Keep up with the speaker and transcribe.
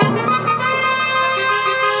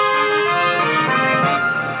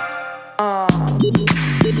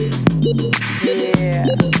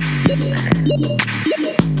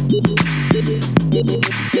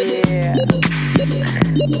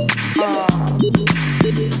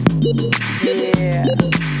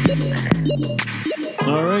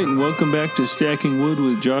welcome back to Stacking Wood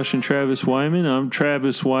with Josh and Travis Wyman. I'm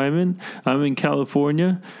Travis Wyman. I'm in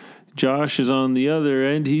California. Josh is on the other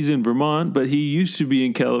end. He's in Vermont, but he used to be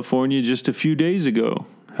in California just a few days ago.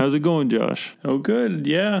 How's it going, Josh? Oh, good.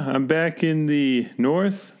 Yeah, I'm back in the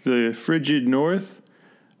north, the frigid north.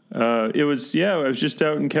 I was just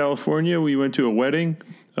out in California. We went to a wedding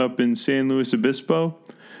up in San Luis Obispo,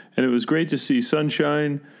 and it was great to see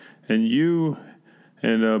sunshine and you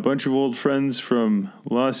and a bunch of old friends from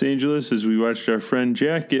Los Angeles as we watched our friend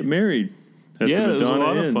Jack get married at the Madonna it was a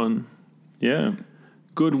lot Inn. of fun. Yeah.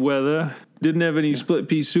 Good weather. Didn't have any split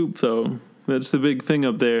pea soup, though. That's the big thing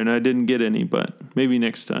up there, and I didn't get any, but maybe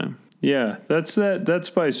next time. Yeah, that's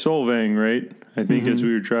by Solvang, right? I think as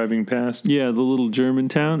we were driving past. Yeah, the little German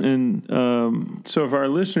town. And so if our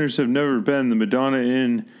listeners have never been, the Madonna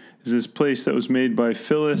Inn is this place that was made by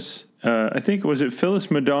Phyllis. I think, was it Phyllis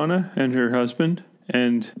Madonna and her husband?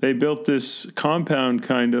 And they built this compound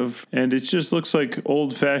kind of, and it just looks like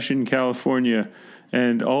old-fashioned California.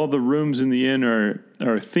 And all the rooms in the inn are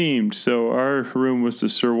themed. So our room was the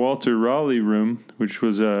Sir Walter Raleigh room, which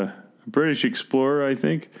was a British explorer, I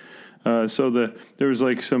think. There was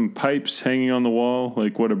like some pipes hanging on the wall,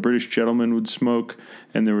 like what a British gentleman would smoke,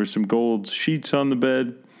 and there were some gold sheets on the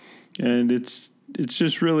bed, and it's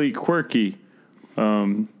just really quirky.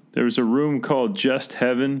 There was a room called Just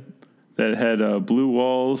Heaven that had blue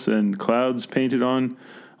walls and clouds painted on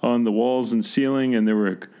the walls and ceiling, and there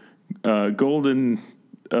were golden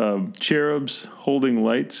cherubs holding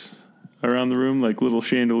lights around the room like little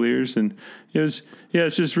chandeliers, and it's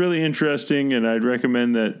just really interesting, and I'd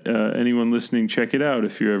recommend that anyone listening check it out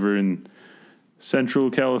if you're ever in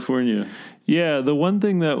Central California. yeah, the one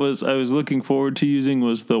thing that I was looking forward to using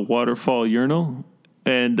was the waterfall urinal,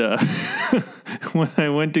 and when I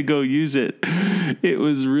went to go use it, it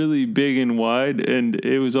was really big and wide, and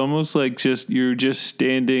it was almost like you're just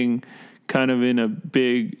standing kind of in a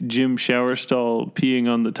big gym shower stall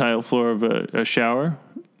peeing on the tile floor of a shower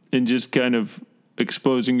and just kind of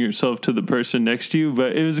exposing yourself to the person next to you.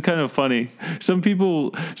 But it was kind of funny. Some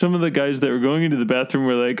of the guys that were going into the bathroom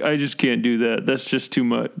were like, I just can't do that. That's just too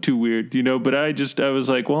weird, But I was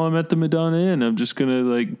like, well, I'm at the Madonna Inn. I'm just going to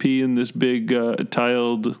like pee in this big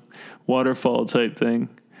tiled waterfall type thing.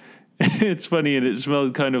 It's funny, and it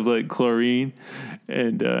smelled kind of like chlorine,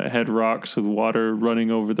 and had rocks with water running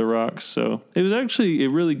over the rocks. So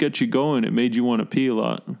it really got you going. It made you want to pee a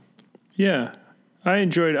lot. Yeah,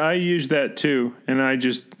 I used that too, and I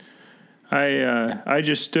just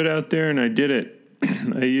stood out there and I did it.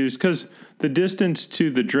 Because the distance to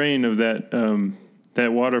the drain of that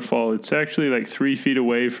waterfall, it's actually like 3 feet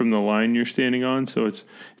away from the line you're standing on. So it's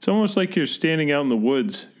almost like you're standing out in the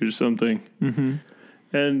woods or something. Mm-hmm.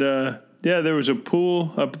 And, there was a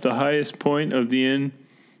pool up at the highest point of the inn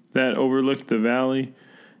that overlooked the valley,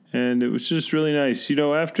 and it was just really nice.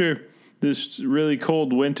 After this really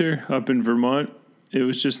cold winter up in Vermont, it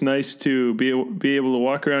was just nice to be able to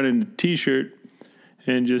walk around in a T-shirt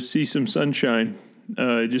and just see some sunshine.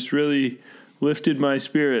 It just really lifted my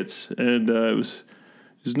spirits, and it was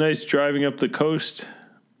nice driving up the coast.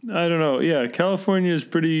 I don't know. Yeah, California is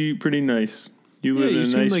pretty nice. You live in a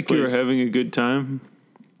nice place. You seem like you were having a good time.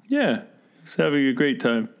 Yeah, I was having a great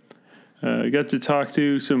time. I got to talk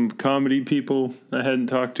to some comedy people I hadn't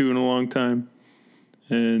talked to in a long time.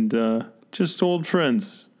 And just old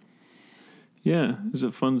friends. Yeah, it was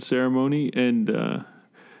a fun ceremony. And,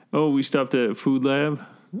 we stopped at Food Lab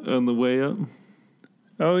on the way up.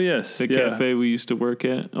 Oh, yes. The cafe we used to work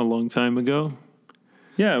at a long time ago.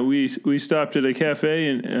 Yeah, we stopped at a cafe,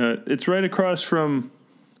 and it's right across from,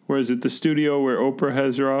 where is it, the studio where Oprah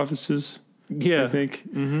has her offices? Yeah, I think.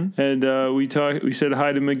 Mm-hmm. And we said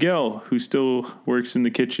hi to Miguel, who still works in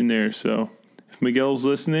the kitchen there. So if Miguel's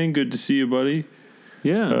listening, good to see you, buddy.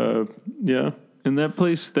 Yeah. Yeah. And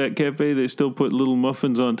that cafe, they still put little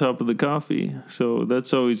muffins on top of the coffee. So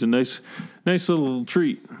that's always a nice little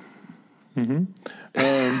treat. Mm-hmm.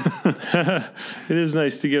 It is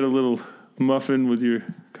nice to get a little muffin with your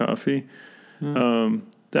coffee. Yeah.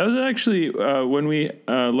 That was actually when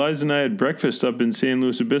Liza and I had breakfast up in San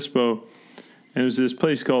Luis Obispo. And it was this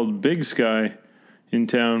place called Big Sky in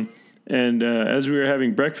town. And as we were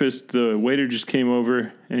having breakfast, the waiter just came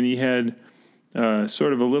over, and he had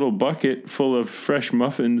sort of a little bucket full of fresh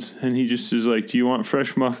muffins. And he just was like, do you want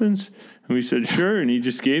fresh muffins? And we said, sure. And he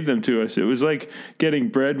just gave them to us. It was like getting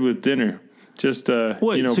bread with dinner. Just, so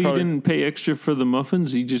you didn't pay extra for the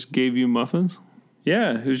muffins? He just gave you muffins?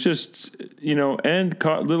 Yeah, it was just, and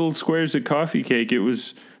little squares of coffee cake.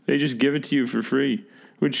 They just give it to you for free,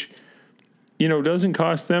 which... doesn't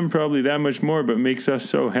cost them probably that much more, but makes us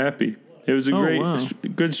so happy. It was a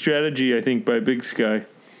good strategy, I think, by Big Sky.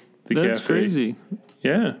 That's cafe. crazy.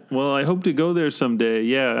 Yeah. Well, I hope to go there someday.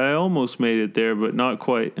 Yeah, I almost made it there, but not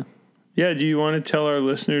quite. Yeah, do you want to tell our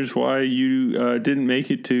listeners why you didn't make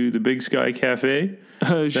it to the Big Sky Cafe?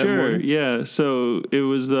 Sure. morning? Yeah. So it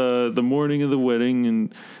was the morning of the wedding,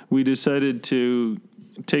 and we decided to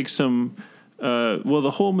take some. Well,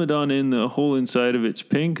 the whole Madonna Inn, the whole inside of it's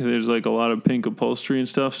pink. There's like a lot of pink upholstery and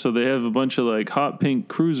stuff. So they have a bunch of like hot pink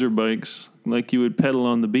cruiser bikes, like you would pedal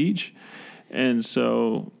on the beach. And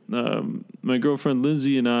so my girlfriend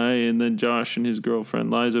Lindsay and I, and then Josh and his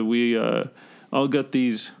girlfriend Liza, we all got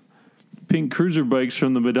these pink cruiser bikes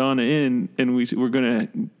from the Madonna Inn, and we're gonna,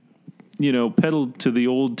 pedal to the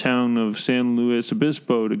old town of San Luis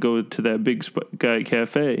Obispo to go to that Big Sky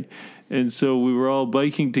Cafe. And so we were all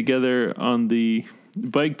biking together on the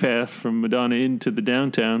bike path from Madonna Inn to the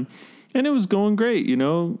downtown, and it was going great. It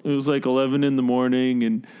was like 11 in the morning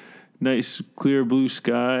and nice clear blue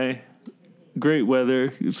sky. Great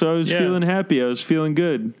weather, so I was feeling happy. I was feeling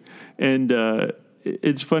good, and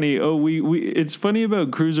it's funny. It's funny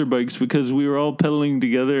about cruiser bikes because we were all pedaling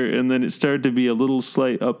together, and then it started to be a little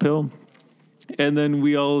slight uphill, and then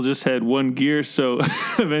we all just had one gear. So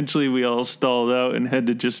eventually, we all stalled out and had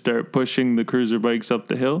to just start pushing the cruiser bikes up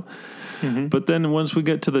the hill. Mm-hmm. But then once we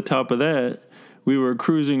got to the top of that, we were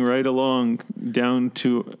cruising right along down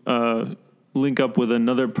to link up with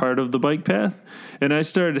another part of the bike path, and I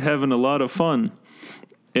started having a lot of fun,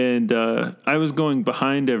 and I was going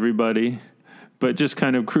behind everybody, but just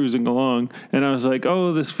kind of cruising along, and I was like,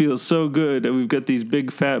 oh, this feels so good. We've got these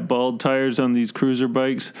big fat bald tires on these cruiser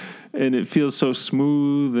bikes, and it feels so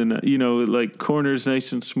smooth, and like corners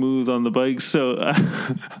nice and smooth on the bikes. So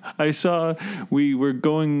I saw we were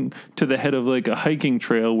going to the head of like a hiking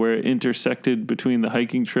trail where it intersected between the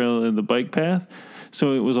hiking trail and the bike path.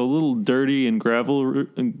 So it was a little dirty and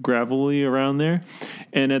gravelly around there.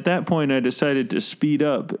 And at that point, I decided to speed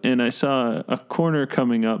up, and I saw a corner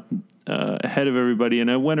coming up ahead of everybody, and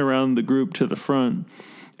I went around the group to the front.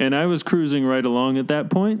 And I was cruising right along at that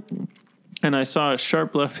point, and I saw a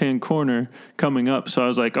sharp left-hand corner coming up. So I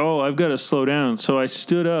was like, oh, I've got to slow down. So I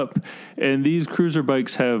stood up, and these cruiser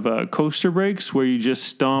bikes have coaster brakes where you just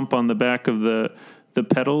stomp on the back of the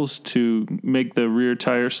pedals to make the rear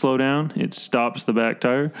tire slow down. It stops the back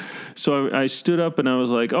tire. So I stood up and I was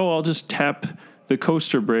like, oh, I'll just tap the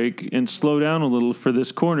coaster brake and slow down a little for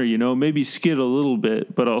this corner, maybe skid a little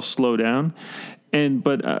bit, but I'll slow down.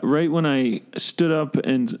 But right when I stood up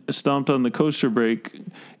and stomped on the coaster brake,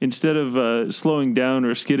 instead of slowing down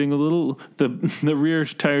or skidding a little, the rear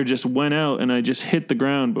tire just went out, and I just hit the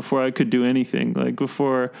ground before I could do anything, like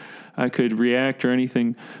before I could react or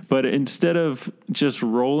anything. But instead of just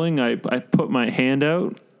rolling, I put my hand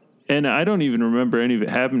out, and I don't even remember any of it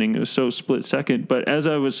happening. It was so split second. But as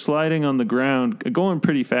I was sliding on the ground, going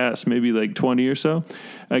pretty fast, maybe like 20 or so,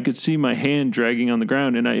 I could see my hand dragging on the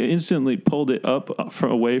ground, and I instantly pulled it up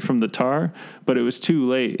away from the tar, but it was too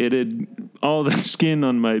late. It had all the skin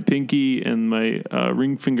on my pinky and my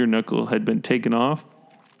ring finger knuckle had been taken off.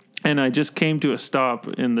 And I just came to a stop,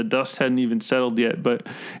 and the dust hadn't even settled yet, but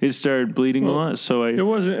it started bleeding a lot. So it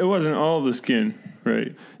wasn't all the skin,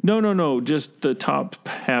 right? No. Just the top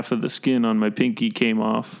half of the skin on my pinky came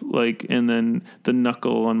off, and then the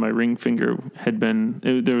knuckle on my ring finger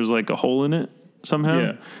there was like a hole in it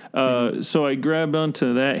somehow. Yeah. So I grabbed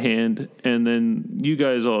onto that hand, and then you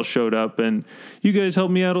guys all showed up, and you guys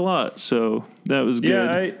helped me out a lot. So that was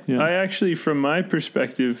good. I actually, from my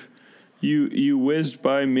perspective, You whizzed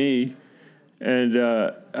by me, and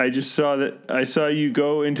I saw you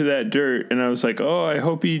go into that dirt, and I was like, oh, I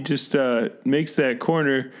hope he just makes that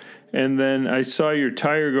corner. And then I saw your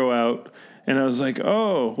tire go out, and I was like,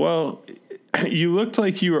 oh, well, you looked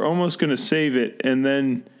like you were almost going to save it, and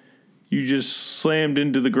then you just slammed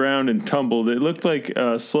into the ground and tumbled. It looked like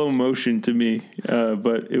slow motion to me,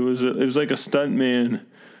 but it was like a stuntman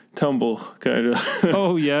tumble, kind of.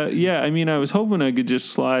 Oh, yeah. I mean, I was hoping I could just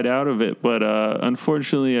slide out of it, but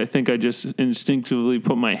unfortunately, I think I just instinctively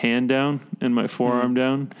put my hand down and my forearm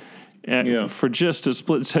down for just a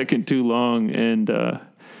split second too long, and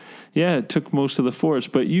it took most of the force.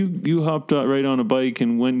 But you hopped right on a bike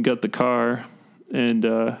and went and got the car, and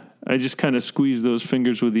I just kind of squeezed those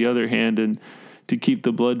fingers with the other hand and to keep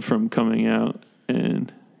the blood from coming out,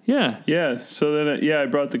 and Yeah. So then, I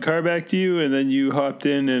brought the car back to you, and then you hopped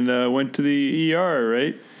in and went to the ER,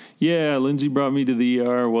 right? Yeah, Lindsay brought me to the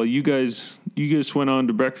ER. Well, you guys went on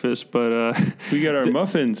to breakfast, but we got our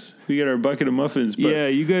muffins. We got our bucket of muffins. But, yeah,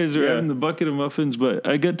 you guys are having the bucket of muffins, but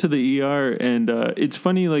I got to the ER, and it's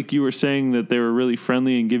funny, like you were saying that they were really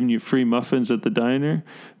friendly and giving you free muffins at the diner,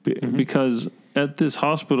 because at this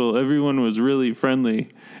hospital, everyone was really friendly.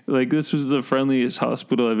 Like, this was the friendliest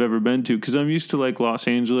hospital I've ever been to, because I'm used to, like, Los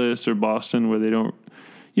Angeles or Boston where they don't,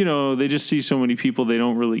 they just see so many people, they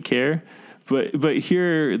don't really care. But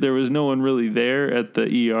here, there was no one really there at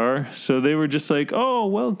the ER, so they were just like, "Oh,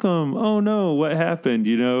 welcome. Oh no, what happened?"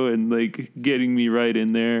 And like getting me right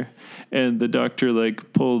in there. And the doctor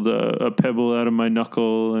like pulled a pebble out of my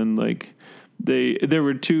knuckle, and like there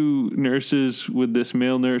were two nurses with this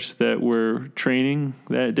male nurse that were training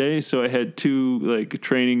that day, so I had two like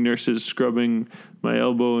training nurses scrubbing my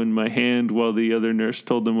elbow and my hand while the other nurse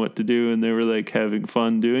told them what to do, and they were like having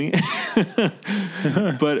fun doing it.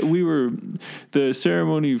 But the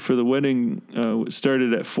ceremony for the wedding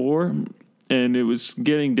started at 4, and it was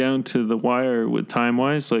getting down to the wire with time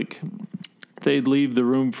wise. Like, they'd leave the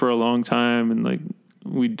room for a long time, and like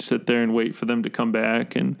we'd sit there and wait for them to come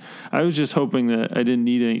back. And I was just hoping that I didn't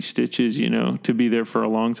need any stitches, to be there for a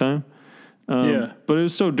long time. But it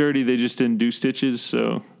was so dirty, they just didn't do stitches.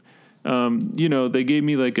 So, they gave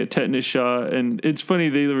me like a tetanus shot, and it's funny,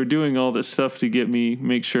 they were doing all this stuff to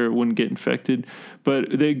make sure it wouldn't get infected, but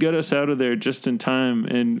they got us out of there just in time.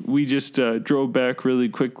 And we just drove back really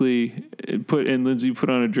quickly, Lindsay put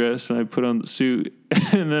on a dress and I put on the suit.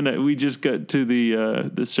 And then we just got to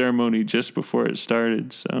the ceremony just before it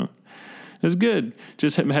started. So it was good.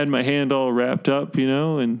 Just had my hand all wrapped up,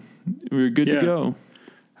 and we were good to go.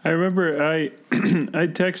 I remember I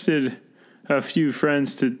texted a few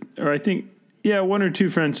friends one or two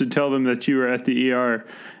friends to tell them that you were at the ER.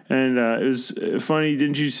 And it was funny.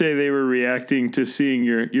 Didn't you say they were reacting to seeing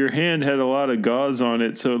your hand had a lot of gauze on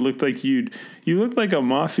it, so it looked like you looked like a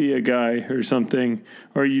mafia guy or something,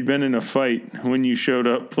 or you'd been in a fight when you showed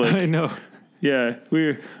up. Like, I know. Yeah,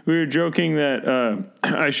 we were joking that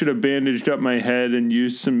I should have bandaged up my head and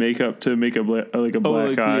used some makeup to make a black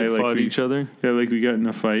eye. We fought each other. Yeah, like we got in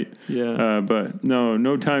a fight. Yeah. But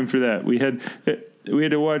no time for that. We had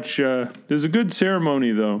to watch. It was a good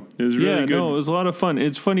ceremony, though. It was really good. No, it was a lot of fun.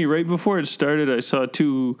 It's funny. Right before it started, I saw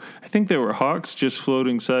two. I think they were hawks just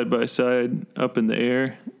floating side by side up in the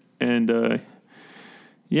air, and it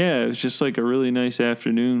was just like a really nice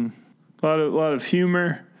afternoon. A lot of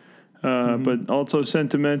humor. But also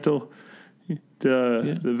sentimental.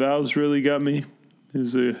 The vows really got me.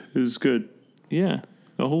 It was good. Yeah,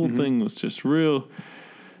 the whole thing was just real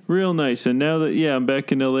nice. And now that I'm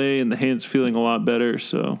back in LA and the hand's feeling a lot better,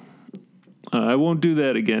 so I won't do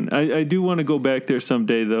that again. I do want to go back there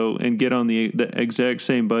someday though, and get on the exact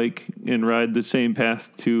same bike and ride the same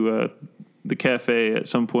path to the cafe at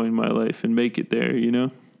some point in my life and make it there.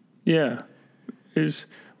 Yeah,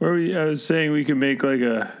 I was saying we could make like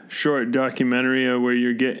a short documentary where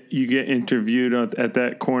you get interviewed at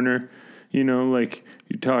that corner, like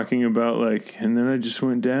you're talking about like, and then I just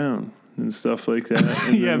went down and stuff like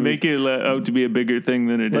that. Yeah, make it out to be a bigger thing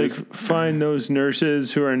than it is. Like, find those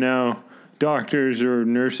nurses who are now doctors or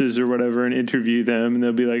nurses or whatever and interview them, and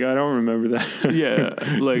they'll be like, I don't remember that. Yeah,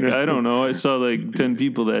 like, I don't know. I saw like 10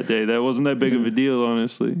 people that day. That wasn't that big of a deal,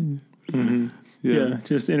 honestly. Mm-hmm. Yeah,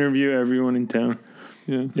 just interview everyone in town.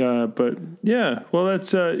 Yeah. But well, that's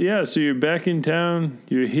so you're back in town,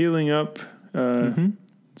 you're healing up.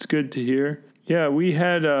 It's good to hear. Yeah, we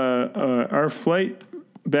had our flight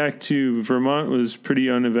back to Vermont was pretty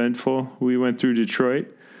uneventful. We went through Detroit.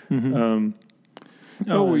 Were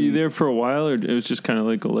you there for a while, or it was just kind of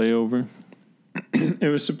like a layover? It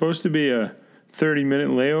was supposed to be a 30-minute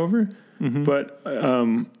layover. But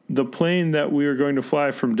the plane that we were going to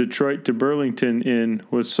fly from Detroit to Burlington in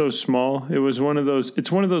was so small. It was one of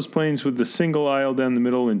those planes with the single aisle down the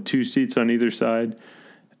middle and 2 seats on either side.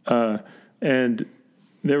 And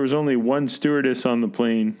there was only one stewardess on the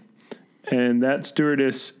plane. And that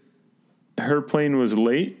stewardess, her plane was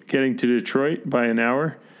late getting to Detroit by an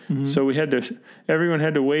hour. So everyone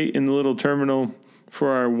had to wait in the little terminal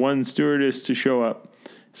for our one stewardess to show up.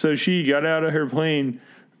 So she got out of her plane,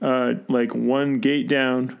 like one gate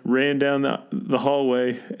down, ran down the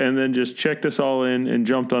hallway, and then just checked us all in and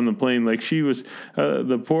jumped on the plane. Like, she was,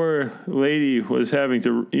 the poor lady was having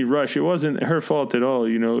to rush. It wasn't her fault at all.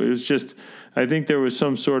 It was just, I think there was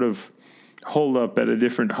some sort of hold up at a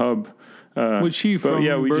different hub. Was she from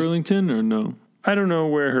Burlington or no? I don't know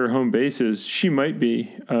where her home base is. She might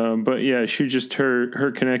be. But yeah,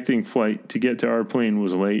 her connecting flight to get to our plane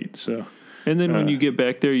was late. So. And then when you get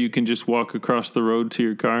back there, you can just walk across the road to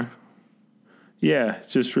your car? Yeah,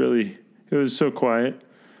 just really, it was so quiet.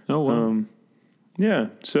 Oh, wow. Yeah,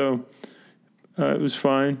 so it was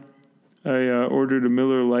fine. I ordered a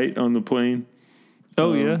Miller Lite on the plane.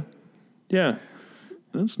 Oh, yeah? Yeah.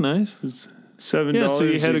 That's nice. It was $7. Yeah, so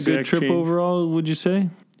you had a good trip overall, would you say?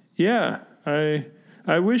 Yeah, I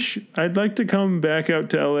I'd like to come back out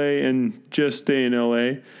to LA and just stay in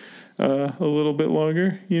LA a little bit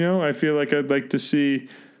longer. I feel like I'd like to see,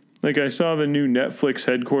 like I saw the new Netflix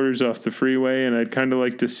headquarters off the freeway, and I'd kind of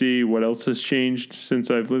like to see what else has changed since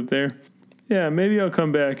I've lived there. Yeah, maybe I'll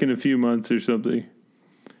come back in a few months or something.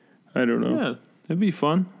 I don't know. Yeah, that'd be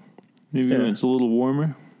fun. Maybe when it's a little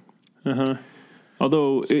warmer. Uh-huh.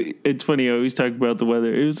 Although, it's funny, I always talk about the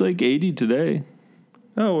weather. It was like 80 today.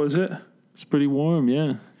 Oh, was it? It's pretty warm,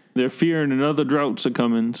 yeah. They're fearing another drought's a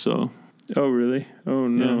coming, so. Oh, really? Oh,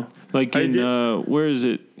 no. Yeah. Like in, where is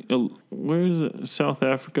it? Where is it? South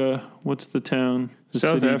Africa. What's the town?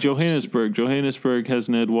 Johannesburg. Johannesburg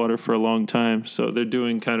hasn't had water for a long time, so they're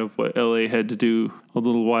doing kind of what LA had to do a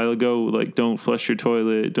little while ago, like don't flush your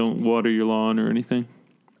toilet, don't water your lawn or anything.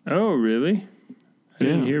 Oh, really? I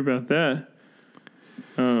didn't hear about that.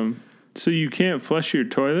 So you can't flush your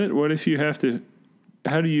toilet? What if you have to?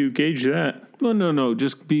 How do you gauge that? Well, no.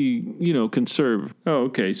 Just be, conserve. Oh,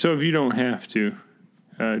 okay. So if you don't have to,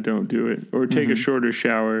 don't do it. Or take a shorter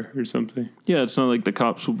shower or something. Yeah, it's not like the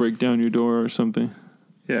cops will break down your door or something.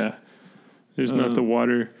 Yeah. There's not the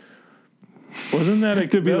water. Wasn't that a...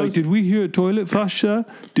 They'd be like, did we hear a toilet flush, sir?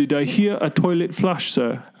 Did I hear a toilet flush,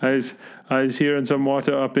 sir? I was hearing some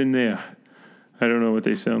water up in there. I don't know what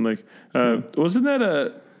they sound like. Wasn't that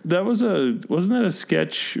a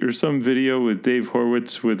sketch or some video with Dave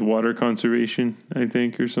Horwitz with water conservation, I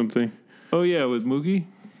think, or something? Oh, yeah, with Mookie?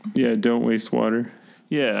 Yeah, don't waste water.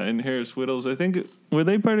 Yeah, and Harris Whittles, I think, were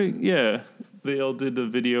they part of... Yeah, they all did a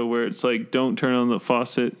video where it's like, don't turn on the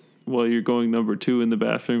faucet while you're going number 2 in the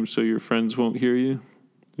bathroom so your friends won't hear you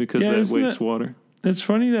because that wastes water. It's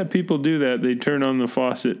funny that people do that. They turn on the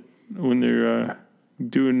faucet when they're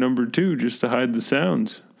doing number 2 just to hide the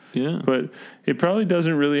sounds. Yeah. But it probably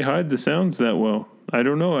doesn't really hide the sounds that well. I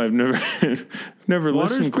don't know. I've never listened close.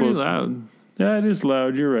 Water's pretty loud. Yeah, it is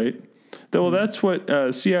loud. You're right. Well, that's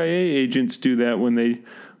what CIA agents do that when they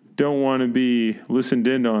don't want to be listened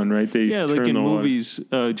in on, right? They like in movies,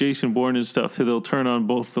 Jason Bourne and stuff, they'll turn on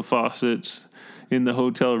both the faucets in the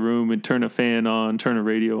hotel room and turn a fan on, turn a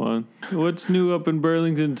radio on. What's new up in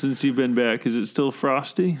Burlington since you've been back? Is it still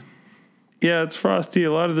frosty? Yeah, it's frosty.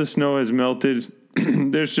 A lot of the snow has melted.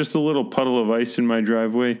 There's just a little puddle of ice in my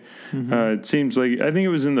driveway. It seems like, I think it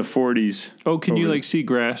was in the 40s. Oh, can you see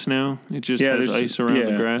grass now? It just has ice around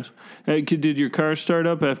the grass. Did your car start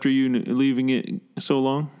up after you leaving it so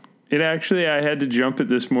long? It actually, I had to jump it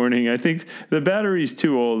this morning. I think the battery's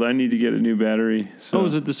too old. I need to get a new battery. So. Oh,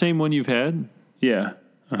 is it the same one you've had? Yeah.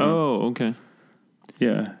 Uh-huh. Oh, okay.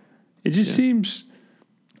 Yeah. It just seems...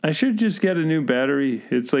 I should just get a new battery.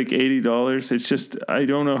 It's like $80. It's just, I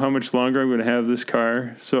don't know how much longer I'm going to have this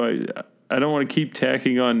car. So I don't want to keep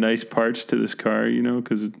tacking on nice parts to this car,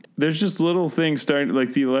 because there's just little things starting,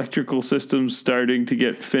 like the electrical system's starting to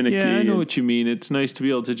get finicky. Yeah, I know what you mean. It's nice to be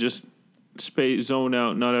able to just zone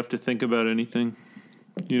out, not have to think about anything,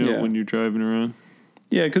 when you're driving around.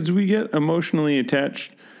 Yeah, because we get emotionally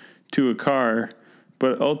attached to a car,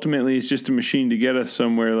 but ultimately it's just a machine to get us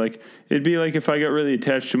somewhere. Like, it'd be like if I got really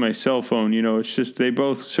attached to my cell phone, it's just, they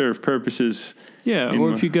both serve purposes. Yeah,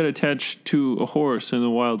 or if you got attached to a horse in the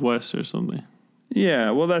Wild West or something. Yeah,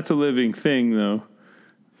 well, that's a living thing, though.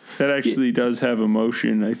 That actually does have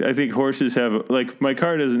emotion. I think horses have, my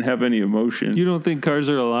car doesn't have any emotion. You don't think cars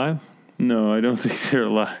are alive? No, I don't think they're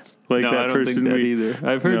alive. No, I don't think that either.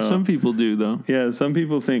 I've heard some people do, though. Yeah, some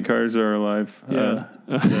people think cars are alive. Yeah.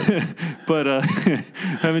 But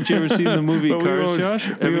haven't you ever seen the movie Cars,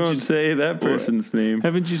 Josh? We won't say that person's name.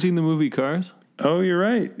 Haven't you seen the movie Cars? Oh, you're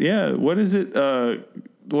right. Yeah. What is it?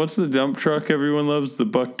 What's the dump truck everyone loves? The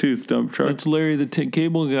bucktooth dump truck? That's Larry the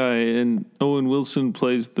Cable Guy, and Owen Wilson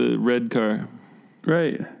plays the red car.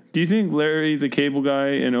 Right. Do you think Larry the Cable Guy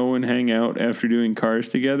and Owen hang out after doing Cars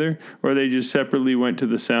together? Or they just separately went to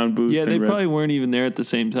the sound booth? Yeah, they probably weren't even there at the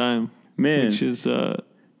same time. Man. Which is, what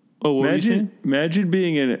were you saying? Imagine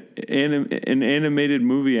being an animated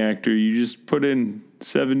movie actor. You just put in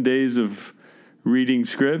 7 days of reading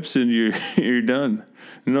scripts and you're done.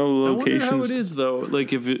 No locations. I wonder how it is, though,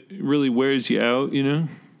 like if it really wears you out,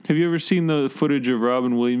 Have you ever seen the footage of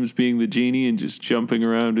Robin Williams being the genie and just jumping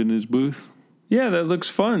around in his booth? Yeah, that looks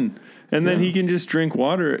fun. And then he can just drink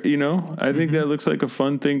water, I think that looks like a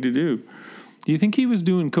fun thing to do. Do you think he was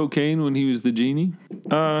doing cocaine when he was the genie?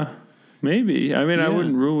 Maybe. I mean, I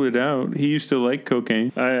wouldn't rule it out. He used to like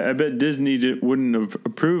cocaine. I bet Disney wouldn't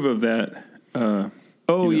approve of that.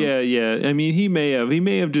 Yeah. I mean, he may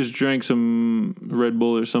have just drank some Red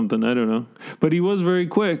Bull or something. I don't know. But he was very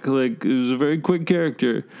quick. Like, it was a very quick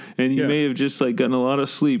character. And he may have just, gotten a lot of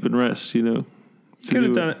sleep and rest, He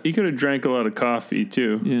could have drank a lot of coffee,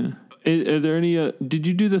 too. Yeah. Are there any? Did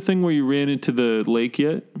you do the thing where you ran into the lake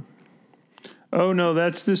yet? Oh no,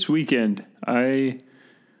 that's this weekend. I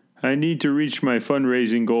need to reach my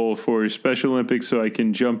fundraising goal for Special Olympics so I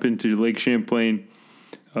can jump into Lake Champlain,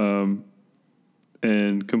 and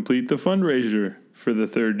complete the fundraiser for the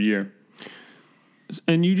third year.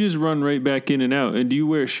 And you just run right back in and out. And do you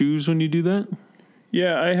wear shoes when you do that?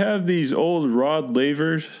 Yeah, I have these old Rod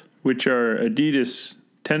Lavers, which are Adidas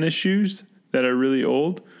tennis shoes that are really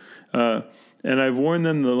old. And I've worn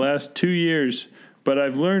them the last 2 years. But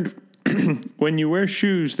I've learned when you wear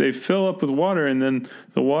shoes, they fill up with water and then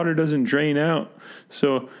the water doesn't drain out.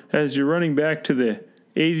 So as you're running back to the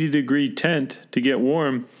 80-degree tent to get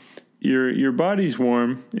warm, your body's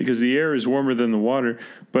warm because the air is warmer than the water,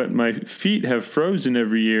 but my feet have frozen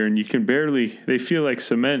every year and they feel like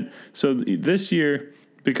cement. So this year,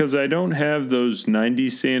 because I don't have those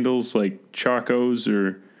 90s sandals like Chacos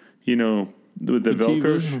or, with the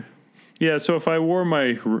Velcro. Yeah, so if I wore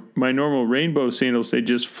my normal rainbow sandals, they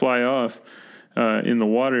just fly off in the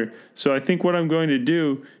water. So I think what I'm going to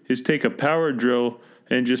do is take a power drill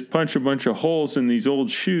and just punch a bunch of holes in these old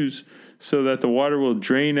shoes so that the water will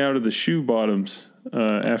drain out of the shoe bottoms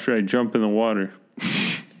after I jump in the water.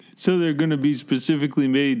 So they're going to be specifically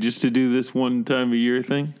made just to do this one time a year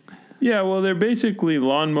thing? Yeah, well, they're basically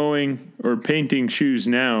lawn mowing or painting shoes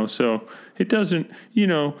now. So it doesn't,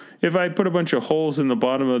 if I put a bunch of holes in the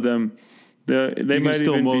bottom of them, they might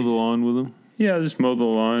still even mow the lawn with them. Yeah, just mow the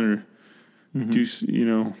lawn or do,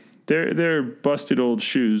 they're busted old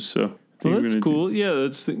shoes. So well, that's cool. Yeah,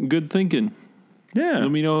 that's good thinking. Yeah.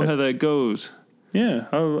 Let me know how that goes. Yeah,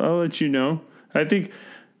 I'll let you know. I think,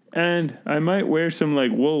 and I might wear some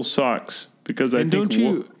like wool socks because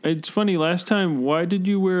it's funny, last time, why did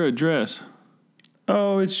you wear a dress?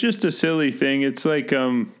 Oh, it's just a silly thing. It's like,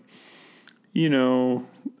 I'm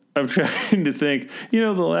trying to think,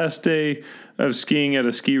 the last day of skiing at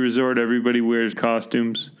a ski resort, everybody wears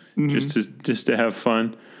costumes just to have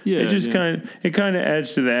fun. Yeah, it kind of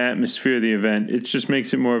adds to the atmosphere of the event. It just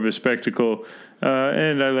makes it more of a spectacle.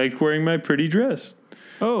 And I like wearing my pretty dress.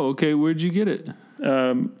 Oh, okay. Where'd you get it?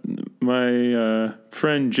 My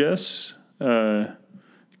friend Jess actually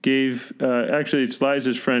it's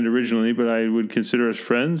Liza's friend originally, but I would consider us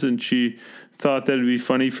friends, and she thought that it'd be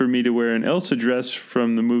funny for me to wear an Elsa dress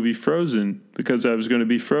from the movie Frozen because I was going to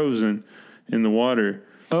be frozen in the water.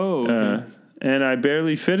 Oh, okay. And I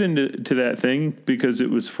barely fit into that thing because it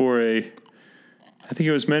was I think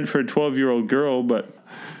it was meant for a 12-year-old girl, but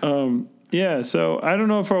yeah, so I don't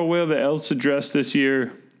know if I'll wear the Elsa dress this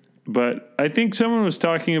year, but I think someone was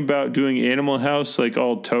talking about doing Animal House, like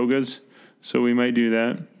all togas, so we might do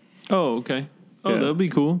that. Oh, okay. Oh, yeah. That'll be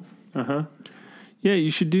cool. Uh-huh. Yeah, you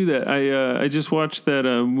should do that. I just watched that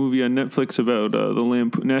movie on Netflix about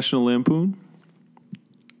the National Lampoon.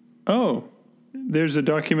 Oh, there's a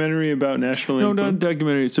documentary about National Lampoon? No, not a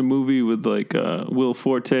documentary. It's a movie with like Will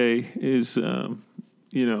Forte is, a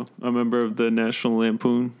member of the National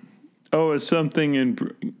Lampoon. Oh, it's something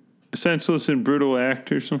in Senseless and Brutal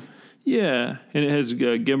Act or something? Yeah, and it has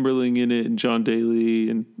Gimberling in it and John Daly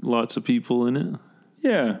and lots of people in it.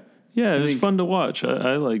 Yeah. Yeah, it was fun to watch.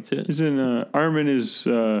 I liked it. Isn't Armin is...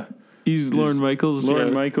 he's Lorne Michaels.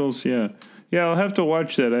 Lorne Michaels, yeah. Yeah, I'll have to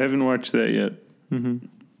watch that. I haven't watched that yet.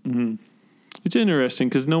 Mm-hmm. Mm-hmm. It's interesting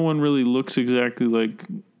because no one really looks exactly like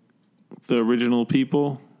the original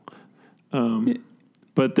people.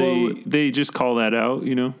 But they just call that out,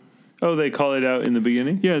 Oh, they call it out in the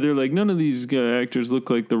beginning? Yeah, they're like, none of these actors look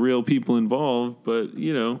like the real people involved, but,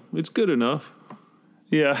 it's good enough.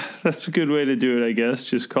 Yeah, that's a good way to do it, I guess.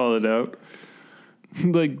 Just call it out.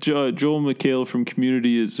 Like Joel McHale from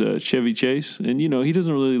Community is Chevy Chase. And, he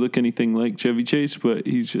doesn't really look anything like Chevy Chase, but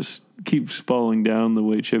he just keeps falling down the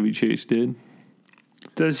way Chevy Chase did.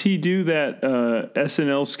 Does he do that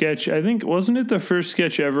SNL sketch? I think, wasn't it the first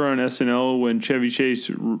sketch ever on SNL when Chevy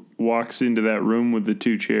Chase walks into that room with the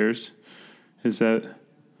two chairs? Is that?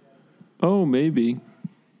 Oh, maybe.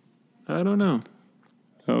 I don't know.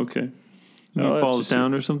 Oh, okay. He falls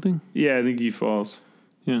down or something? Yeah, I think he falls.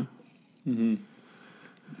 Yeah. Mm-hmm.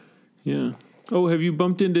 Yeah. Oh, have you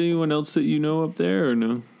bumped into anyone else that you know up there or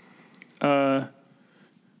no?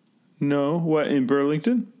 No. What, in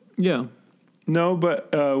Burlington? Yeah. No,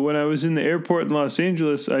 but when I was in the airport in Los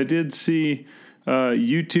Angeles, I did see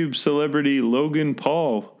YouTube celebrity Logan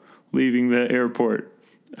Paul leaving the airport.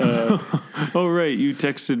 Oh, right. You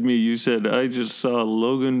texted me. You said, I just saw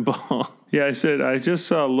Logan Paul. Yeah, I said, I just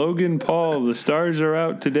saw Logan Paul. The stars are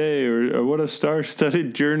out today, or what a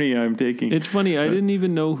star-studded journey I'm taking. It's funny. I didn't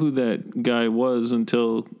even know who that guy was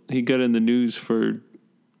until he got in the news for,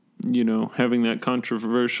 having that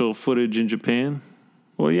controversial footage in Japan.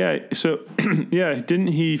 Well, yeah. So, yeah, didn't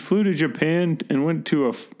he flew to Japan and went to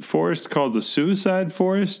a forest called the Suicide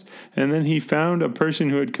Forest, and then he found a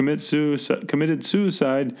person who had committed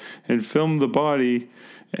suicide and filmed the body,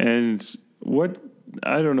 and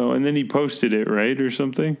I don't know, and then he posted it, right, or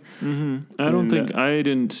something. Mm-hmm. I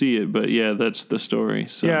didn't see it, but yeah, that's the story.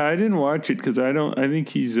 So. Yeah, I didn't watch it because I don't think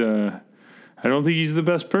he's the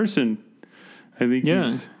best person. I think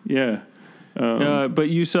but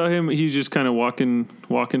you saw him. He was just kind of walking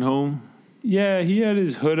home. Yeah, he had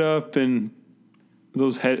his hood up and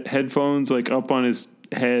those headphones like up on his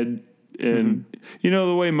head, and you know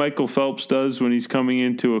the way Michael Phelps does when he's coming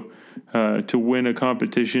into to win a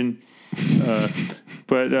competition.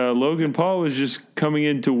 But Logan Paul was just coming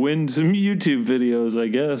in to win some YouTube videos, I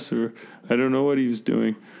guess, or I don't know what he was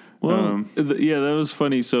doing. Well, that was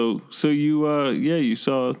funny. So you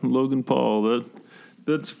saw Logan Paul.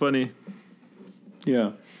 That's funny.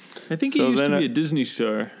 Yeah, I think he used to be a Disney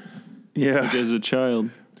star. Yeah, like as a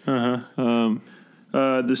child. The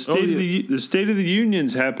State of the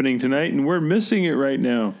Union's happening tonight, and we're missing it right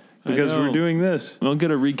now because we're doing this. I'll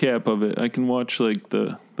get a recap of it. I can watch like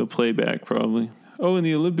the playback probably. Oh, and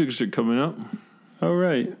the Olympics are coming up. Oh,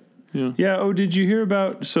 right. Yeah. Yeah. Oh, did you hear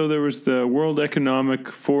about? So there was the World Economic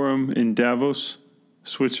Forum in Davos,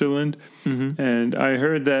 Switzerland, and I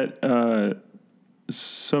heard that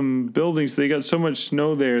some buildings, they got so much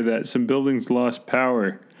snow there that some buildings lost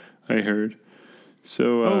power. I heard.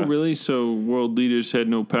 So. Oh, really? So world leaders had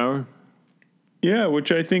no power? Yeah,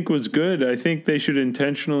 which I think was good. I think they should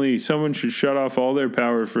someone should shut off all their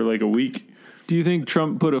power for like a week. Do you think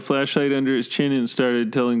Trump put a flashlight under his chin and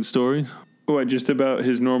started telling stories? What, just about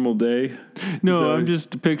his normal day? No, I'm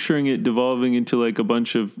just picturing it devolving into like a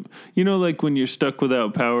bunch of, like when you're stuck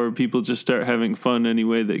without power, people just start having fun any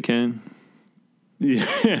way they can.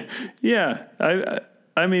 Yeah, yeah.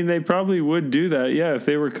 I mean, they probably would do that. Yeah, if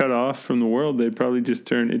they were cut off from the world, they'd probably just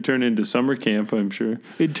turn into summer camp, I'm sure.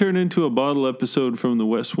 It'd turn into a bottle episode from the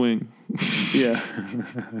West Wing. Yeah.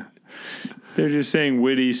 They're just saying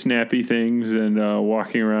witty, snappy things and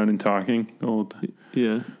walking around and talking the whole time.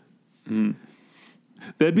 Yeah.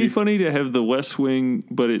 That'd be funny to have the West Wing,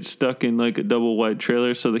 but it's stuck in like a double wide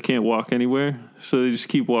trailer, so they can't walk anywhere. So they just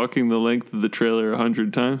keep walking the length of the trailer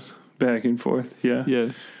 100 times. Back and forth, yeah. Yeah.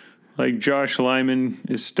 Like Josh Lyman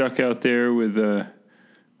is stuck out there with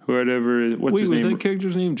whatever. What's his name? Was that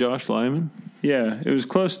character's name Josh Lyman? Yeah, it was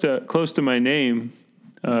close to my name.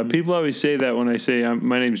 People always say that when I say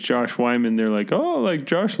my name's Josh Wyman, they're like, "Oh, like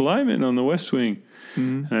Josh Lyman on the West Wing,"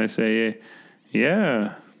 and I say,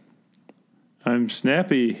 "Yeah, I'm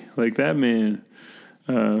snappy like that man."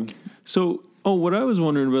 What I was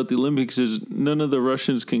wondering about the Olympics is none of the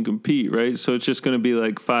Russians can compete, right? So it's just going to be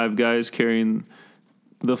like 5 guys carrying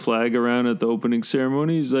the flag around at the opening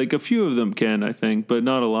ceremonies. Like a few of them can, I think, but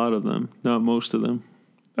not a lot of them, not most of them.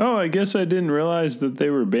 Oh, I guess I didn't realize that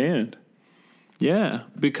they were banned. Yeah,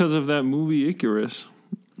 because of that movie Icarus.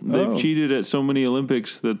 They've cheated at so many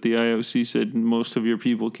Olympics that the IOC said most of your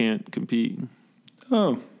people can't compete.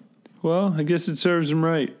 Oh, well, I guess it serves them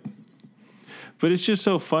right. But it's just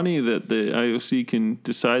so funny that the IOC can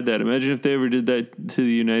decide that. Imagine if they ever did that to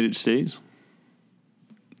the United States.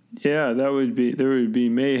 Yeah, there would be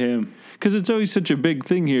mayhem. Because it's always such a big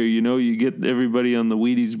thing here, you get everybody on the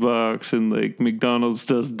Wheaties box and like McDonald's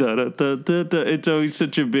does da-da-da-da-da. It's always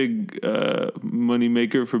such a big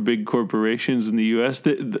moneymaker for big corporations in the U.S.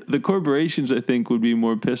 The corporations, I think, would be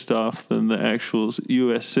more pissed off than the actual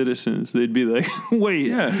U.S. citizens. They'd be like, wait,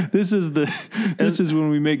 this is when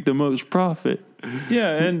we make the most profit.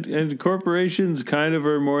 Yeah, and corporations kind of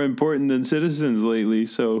are more important than citizens lately,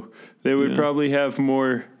 so they would probably have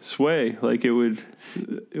more sway. Like it would.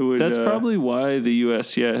 That's probably why the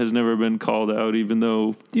U.S. has never been called out, even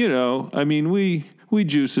though we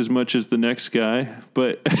juice as much as the next guy,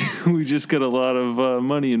 but we just get a lot of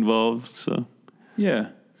money involved. So they're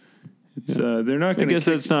not going to. I guess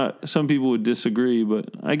that's not. Some people would disagree, but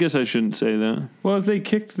I guess I shouldn't say that. Well, if they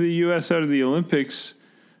kicked the U.S. out of the Olympics,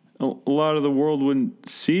 a lot of the world wouldn't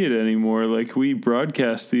see it anymore. Like we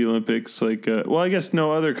broadcast the Olympics, I guess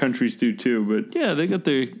no other countries do too, but yeah, they got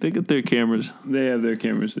their cameras. They have their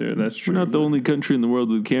cameras there. That's true. We're not the only country in the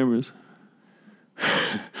world with cameras.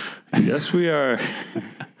 Yes, we are.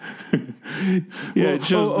 Yeah, it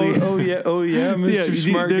shows Mr.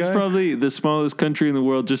 Smart Guy. There's probably the smallest country in the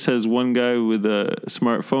world just has one guy with a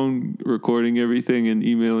smartphone recording everything and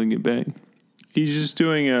emailing it back. He's just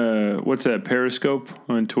doing Periscope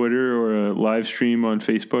on Twitter or a live stream on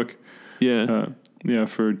Facebook. Yeah.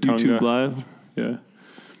 For Tonga. YouTube Live. Yeah.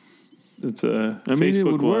 It's a it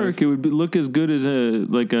would work. It would look as good as a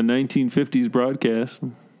 1950s broadcast.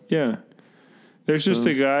 Yeah. There's just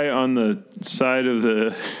a guy on the side of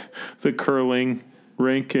the curling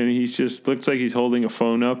rink, and he just looks like he's holding a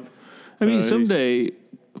phone up. I mean, someday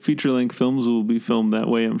feature-length films will be filmed that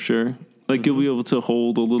way, I'm sure. Like, you'll be able to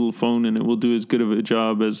hold a little phone, and it will do as good of a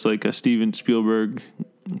job as, like, a Steven Spielberg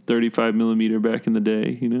 35 millimeter back in the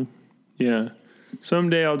day, you know? Yeah.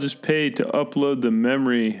 Someday I'll just pay to upload the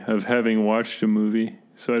memory of having watched a movie,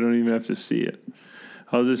 so I don't even have to see it.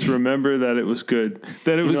 I'll just remember that it was good.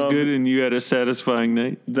 That it was good and you had a satisfying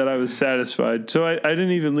night? That I was satisfied. So I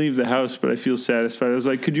didn't even leave the house, but I feel satisfied. I was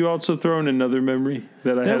like, could you also throw in another memory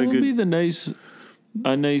that I had a good... That will be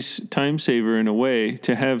a nice time saver in a way,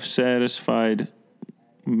 to have satisfied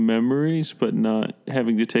memories, but not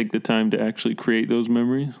having to take the time to actually create those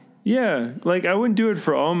memories. Yeah, like I wouldn't do it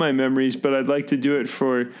for all my memories, but I'd like to do it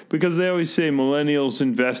because they always say millennials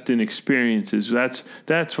invest in experiences.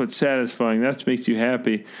 That's what's satisfying. That makes you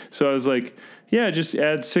happy. So I was like, yeah, just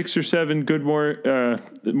add 6 or 7 good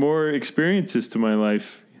more experiences to my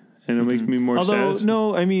life, and it'll make me more satisfied.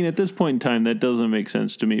 No, I mean, at this point in time, that doesn't make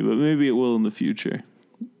sense to me, but maybe it will in the future.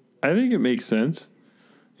 I think it makes sense.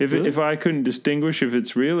 If I couldn't distinguish if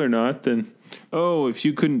it's real or not, then... Oh, if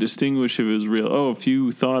you couldn't distinguish if it was real. Oh, if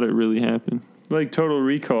you thought it really happened. Like Total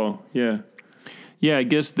Recall, yeah. Yeah, I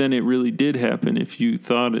guess then it really did happen if you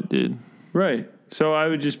thought it did. Right. So I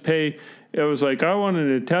would just pay... It was like, I want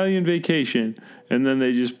an Italian vacation. And then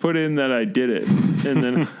they just put in that I did it. And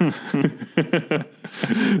then...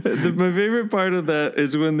 My favorite part of that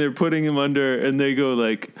is when they're putting him under and they go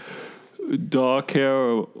like... dark hair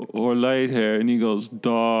or light hair, and he goes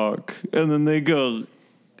dark, and then they go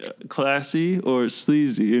classy or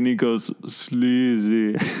sleazy, and he goes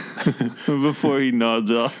sleazy before he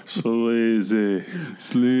nods off. Sleazy.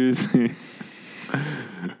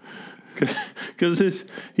 Because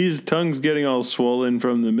his tongue's getting all swollen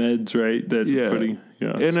from the meds, right?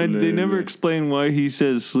 They never explain why he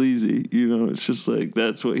says sleazy. You know, it's just like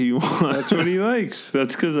that's what he wants. That's what he likes.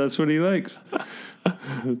 That's what he likes.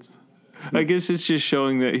 I guess it's just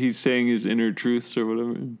showing that he's saying his inner truths or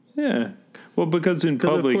whatever. Yeah. Well, because in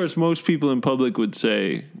public... of course, most people in public would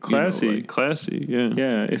say... Classy. You know, like, classy, yeah.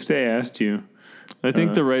 Yeah, if they asked you. I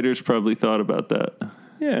think the writers probably thought about that.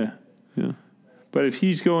 Yeah. Yeah. But if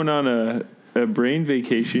he's going on a brain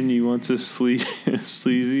vacation, he wants a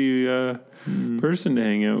sleazy person to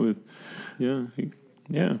hang out with. Yeah.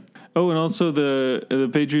 Yeah. Oh, and also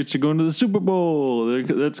the Patriots are going to the Super Bowl.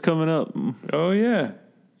 That's coming up. Oh, yeah.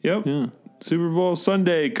 Yep. Yeah. Super Bowl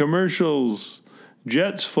Sunday, commercials,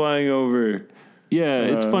 jets flying over. Yeah,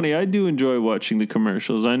 it's funny. I do enjoy watching the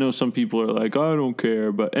commercials. I know some people are like, I don't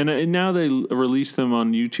care. And now they release them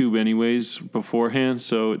on YouTube anyways beforehand,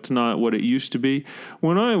 so it's not what it used to be.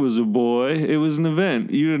 When I was a boy, it was an event.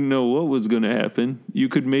 You didn't know what was going to happen. You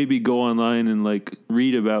could maybe go online and like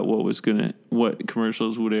read about what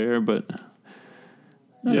commercials would air, but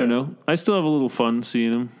I don't know. I still have a little fun seeing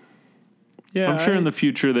them. Yeah, I'm sure in the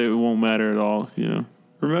future they won't matter at all, you know.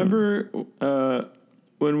 Remember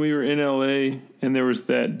when we were in LA and there was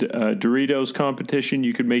that Doritos competition?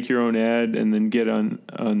 You could make your own ad and then get on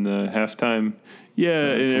the halftime. Yeah,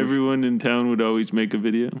 and everyone in town would always make a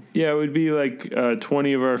video. Yeah, it would be like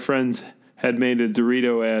 20 of our friends had made a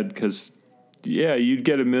Dorito ad because, yeah, you'd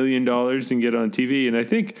get $1 million and get on TV. And I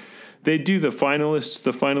think they'd do the finalists.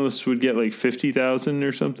 The finalists would get like 50,000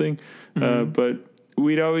 or something. But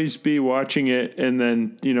we'd always be watching it, and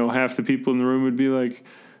then, you know, half the people in the room would be like,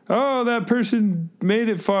 oh, that person made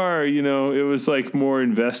it far. You know, it was like more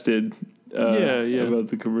invested about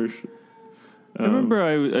the commercial. I remember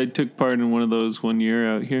I took part in one of those one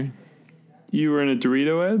year out here. You were in a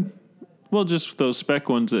Dorito ad? Well, just those spec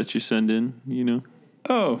ones that you send in, you know.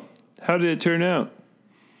 Oh, how did it turn out?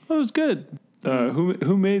 Oh, it was good.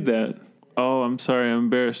 Who made that? Oh, I'm sorry. I'm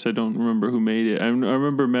embarrassed. I don't remember who made it. I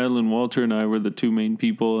remember Madeline Walter and I were the two main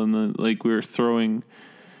people, and then like we were throwing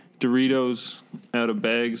Doritos out of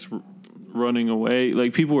bags, running away.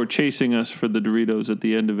 Like people were chasing us for the Doritos at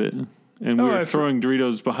the end of it, and we were throwing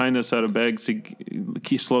Doritos behind us out of bags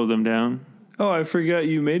to slow them down. Oh, I forgot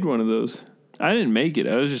you made one of those. I didn't make it.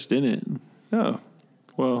 I was just in it. Oh,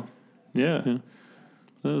 well, yeah.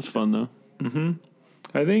 That was fun though. Mm-hmm.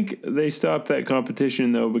 I think they stopped that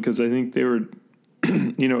competition, though, because I think they were,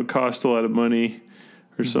 you know, it cost a lot of money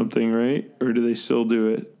or something, right? Or do they still do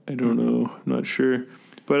it? I don't know. I'm not sure.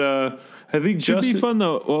 But I think should be fun,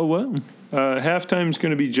 though. Oh, what? Halftime's going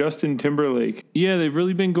to be Justin Timberlake. Yeah, they've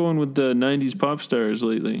really been going with the 90s pop stars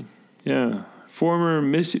lately. Yeah. Former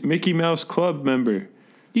Mickey Mouse Club member.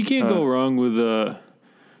 You can't go wrong with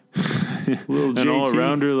Little an JT.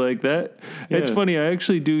 all-rounder like that. It's Yeah. funny. I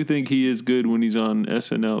actually do think he is good when he's on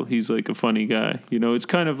SNL. He's like a funny guy. You know, it's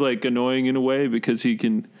kind of like annoying in a way because he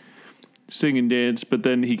can sing and dance, but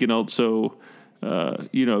then he can also,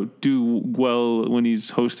 do well when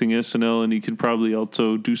he's hosting SNL, and he can probably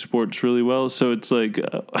also do sports really well. So it's like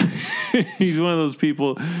he's one of those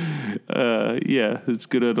people, that's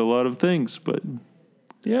good at a lot of things. But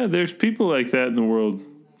Yeah, there's people like that in the world.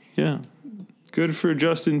 yeah, Good for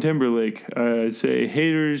Justin Timberlake. I'd say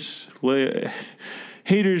haters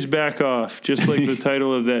back off, just like the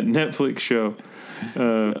title of that Netflix show.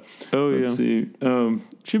 Let's see.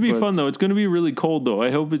 Should be But- fun though. It's going to be really cold though.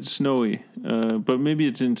 I hope it's snowy, but maybe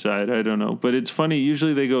it's inside. I don't know. But it's funny.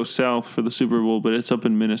 Usually they go south for the Super Bowl, but it's up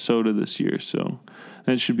in Minnesota this year, so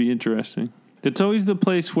that should be interesting. It's always the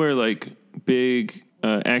place where like big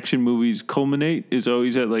action movies culminate. Is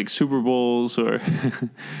always at like Super Bowls or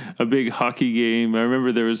a big hockey game. I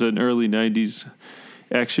remember there was an early '90s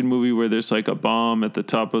action movie where there's like a bomb at the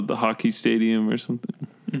top of the hockey stadium or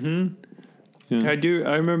something.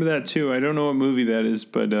 I remember that too. I don't know what movie that is,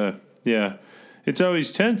 but yeah. It's always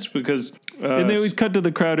tense because And they always cut to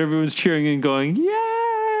the crowd. Everyone's cheering and going,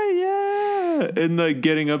 yeah, yeah. And like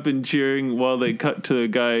getting up and cheering while they cut to a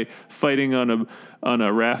guy fighting on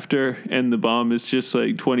a rafter. And the bomb is just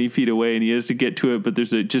like 20 feet away and he has to get to it. But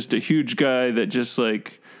there's just a huge guy that just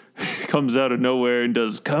like comes out of nowhere and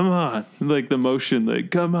does, come on. Like the motion, like,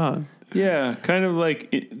 come on. yeah, kind of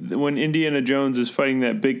like when Indiana Jones is fighting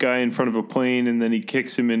that big guy in front of a plane and then he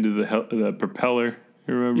kicks him into the propeller.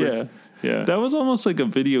 You remember? Yeah. Yeah. That was almost like a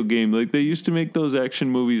video game. Like they used to make those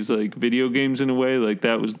action movies like video games in a way. Like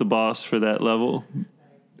that was the boss for that level.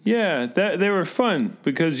 Yeah, they were fun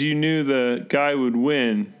because you knew the guy would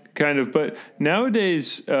win, kind of. But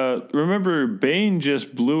nowadays, remember Bane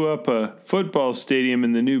just blew up a football stadium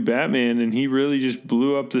in the new Batman, and he really just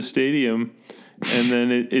blew up the stadium. And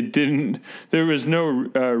then it didn't. There was no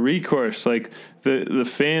recourse. Like the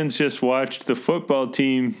fans just watched the football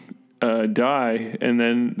team die, and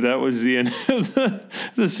then that was the end of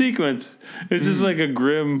the sequence. It's just like a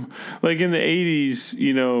grim. Like in the 80s,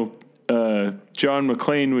 John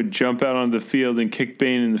McClane would jump out on the field and kick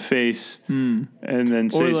Bane in the face, and then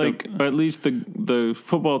say Or like at least the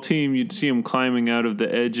football team, you'd see them climbing out of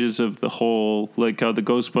the edges of the hole, like how the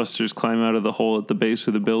Ghostbusters climb out of the hole at the base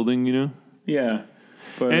of the building, you know? yeah.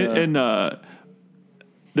 But, And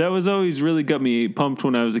that was always really got me pumped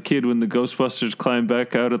when I was a kid when the Ghostbusters climbed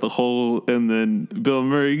back out of the hole and then Bill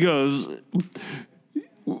Murray goes,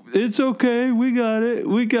 it's okay, we got it.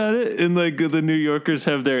 And like the New Yorkers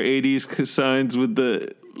have their 80s signs with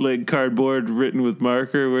the like cardboard written with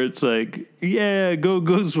marker where it's like, yeah, go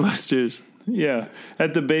Ghostbusters. yeah,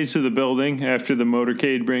 at the base of the building after the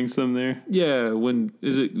motorcade brings them there. Yeah, when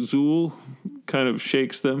is it Zool kind of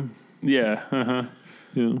shakes them? Yeah,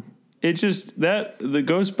 Yeah. It's just that the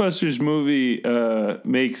Ghostbusters movie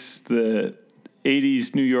makes the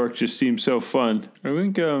 80s New York just seem so fun. I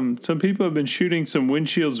think some people have been shooting some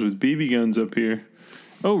windshields with BB guns up here.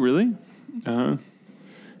 Oh, really? Uh-huh.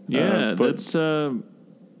 Yeah, But-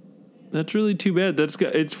 that's really too bad.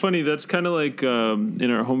 It's funny. That's kind of like in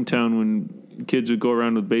our hometown when kids would go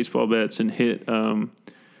around with baseball bats and hit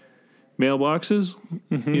mailboxes.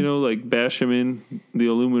 You know, like bash them in the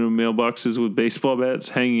aluminum mailboxes with baseball bats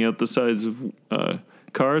hanging out the sides of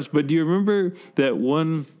cars. But do you remember that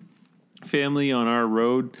one family on our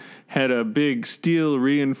road had a big steel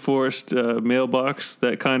reinforced mailbox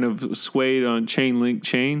that kind of swayed on chain link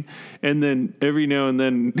chain, and then every now and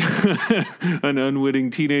then an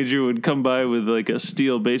unwitting teenager would come by with like a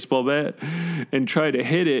steel baseball bat and try to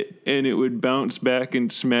hit it, and it would bounce back and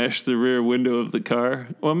smash the rear window of the car.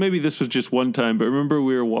 Well, maybe this was just one time, but remember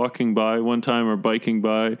we were walking by one time or biking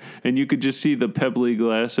by, and you could just see the pebbly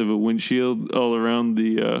glass of a windshield all around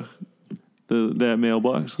that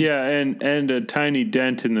mailbox. Yeah, and a tiny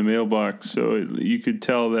dent in the mailbox, so you could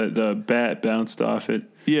tell that the bat bounced off it.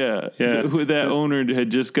 Yeah. Yeah. That owner had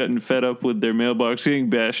just gotten fed up with their mailbox getting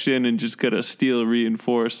bashed in and just got a steel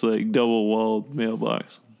reinforced, like double walled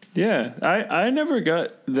mailbox. Yeah, I never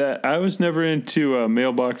got that. I was never into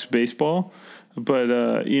mailbox baseball, but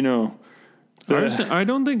I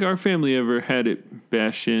don't think our family ever had it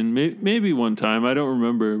bashed in. Maybe one time. I don't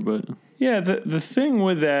remember, but yeah, the thing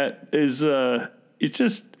with that is it's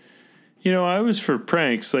just, I was for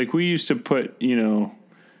pranks. Like we used to put,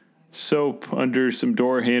 soap under some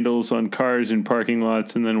door handles on cars in parking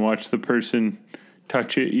lots and then watch the person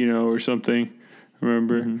touch it, or something.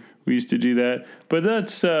 Remember? We used to do that. But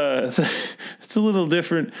that's it's a little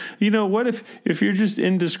different. What if you're just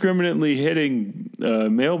indiscriminately hitting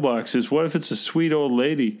mailboxes? What if it's a sweet old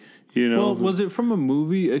lady? you know. Well, was it from a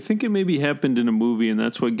movie? I think it maybe happened in a movie, and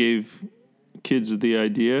that's what gave kids the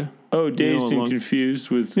idea. Oh, Dazed and Confused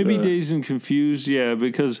with... Maybe Dazed and Confused, yeah,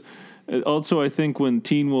 because also I think when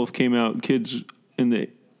Teen Wolf came out, kids in the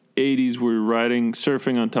 80s were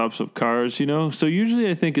surfing on tops of cars, you know? So usually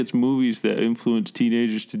I think it's movies that influence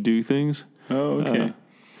teenagers to do things. Oh, okay.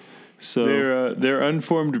 So their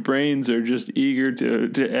unformed brains are just eager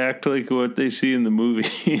to act like what they see in the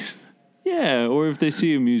movies. Yeah, or if they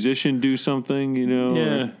see a musician do something, you know.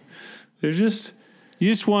 Yeah. They're just...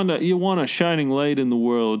 You want a shining light in the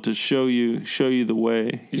world to show you the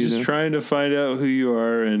way. You're just trying to find out who you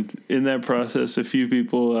are, and in that process, a few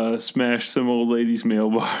people smash some old lady's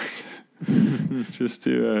mailbox, just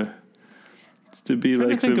to be like.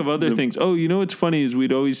 To think of other things. Oh, you know what's funny is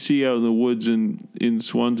we'd always see out in the woods in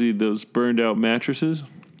Swansea those burned out mattresses.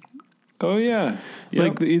 Oh yeah, yep.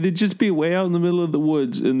 Like they'd just be way out in the middle of the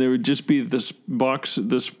woods, and there would just be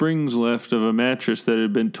the springs left of a mattress that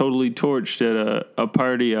had been totally torched at a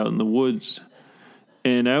party out in the woods.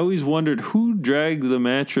 And I always wondered who dragged the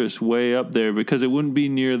mattress way up there, because it wouldn't be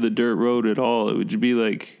near the dirt road at all. It would be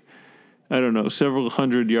like, I don't know, several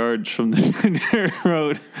hundred yards from the dirt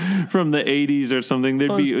road from the 80s or something.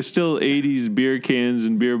 There'd be still 80s beer cans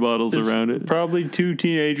and beer bottles around it. Probably two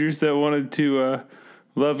teenagers that wanted to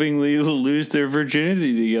lovingly lose their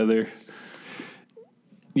virginity together.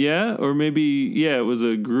 Yeah, or maybe, it was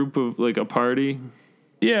a group of, like, a party.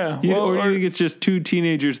 Yeah. Or do you think it's just two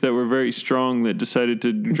teenagers that were very strong that decided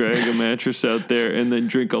to drag a mattress out there and then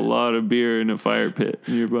drink a lot of beer in a fire pit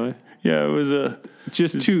nearby? Yeah, it was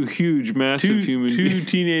two huge, massive human beings. Two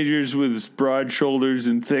teenagers with broad shoulders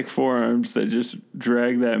and thick forearms that just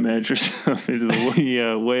dragged that mattress up into the woods.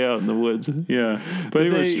 Yeah, way out in the woods. Yeah. But they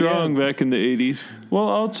were strong back in the 80s. Well,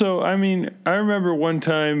 also, I mean, I remember one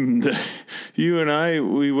time that you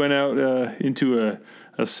and we went out into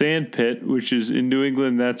a sand pit, which is in New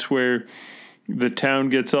England. That's where the town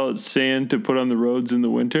gets all its sand to put on the roads in the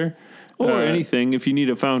winter. Or anything, if you need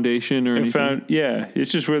a foundation or anything.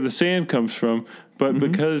 It's just where the sand comes from. But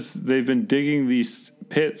because they've been digging these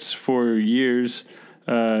pits for years,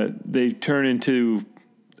 they turn into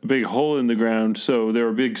a big hole in the ground. So there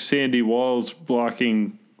are big sandy walls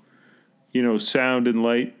blocking, sound and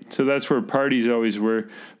light. So that's where parties always were.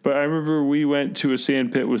 But I remember we went to a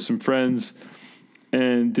sand pit with some friends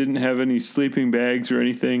and didn't have any sleeping bags or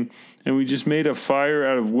anything. And we just made a fire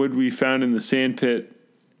out of wood we found in the sand pit.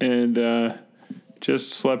 And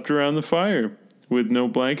just slept around the fire with no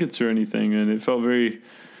blankets or anything, and it felt very...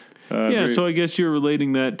 so I guess you're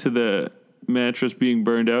relating that to the mattress being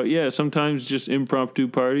burned out. Yeah, sometimes just impromptu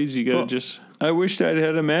parties, you gotta just... I wished I'd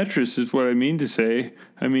had a mattress, is what I mean to say.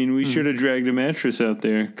 I mean, we should have dragged a mattress out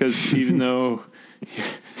there, because even though...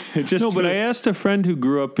 but I asked a friend who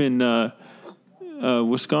grew up in...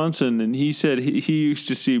 Wisconsin, and he said he used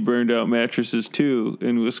to see burned out mattresses too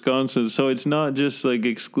in Wisconsin. So it's not just like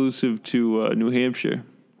exclusive to New Hampshire.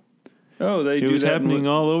 Oh, it was happening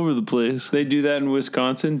all over the place. They do that in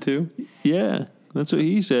Wisconsin too? Yeah, that's what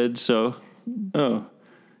he said. So,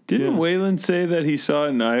 didn't Waylon say that he saw it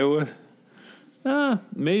in Iowa?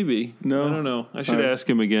 Maybe. No, I don't know. I should ask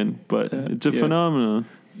him again. But it's a phenomenon.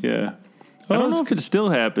 Yeah, I don't know if it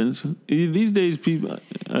still happens these days. People.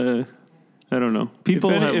 I don't know. People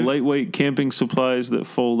have lightweight camping supplies that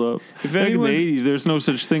fold up. Back in the 80s, there's no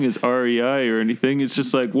such thing as REI or anything. It's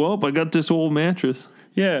just like, I got this old mattress.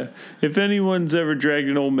 Yeah. If anyone's ever dragged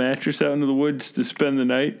an old mattress out into the woods to spend the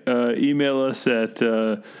night, email us at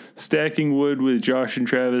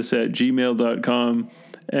stackingwoodwithjoshandtravis@gmail.com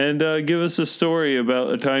and give us a story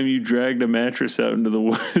about a time you dragged a mattress out into the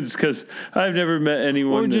woods, because I've never met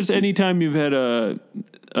anyone. Or just any time you've had a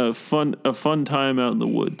fun time out in the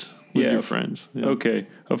woods. With your friends. Yeah. Okay.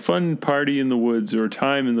 A fun party in the woods or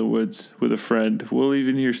time in the woods with a friend. We'll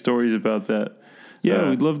even hear stories about that. Yeah,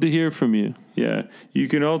 we'd love to hear from you. Yeah. You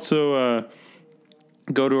can also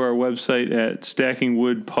go to our website at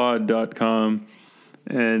stackingwoodpod.com,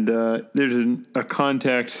 and there's a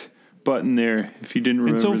contact button there if you didn't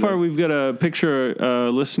remember. And so far we've got a picture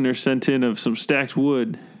a listener sent in of some stacked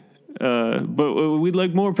wood. But we'd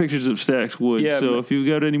like more pictures of stacked wood. Yeah, so if you've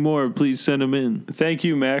got any more, please send them in. Thank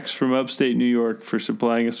you, Max, from upstate New York, for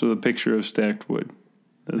supplying us with a picture of stacked wood.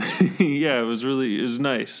 Yeah, it was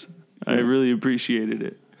nice. Yeah. I really appreciated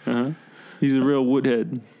it. He's a real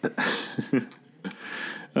woodhead.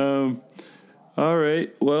 All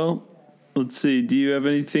right. Well, let's see. Do you have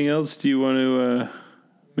anything else? Do you want to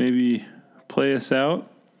maybe play us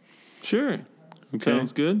out? Sure. Okay.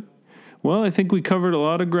 Sounds good. Well, I think we covered a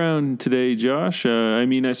lot of ground today, Josh.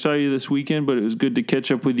 I saw you this weekend, but it was good to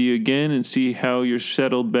catch up with you again and see how you're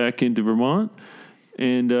settled back into Vermont.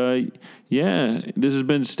 And yeah, this has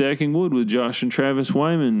been Stacking Wood with Josh and Travis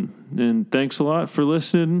Wyman. And thanks a lot for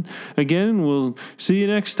listening again. We'll see you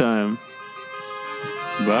next time.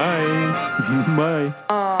 Bye. Bye.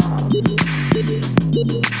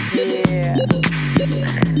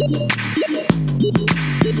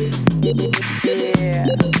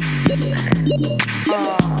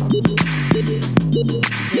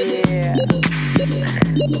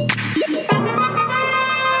 Yeah.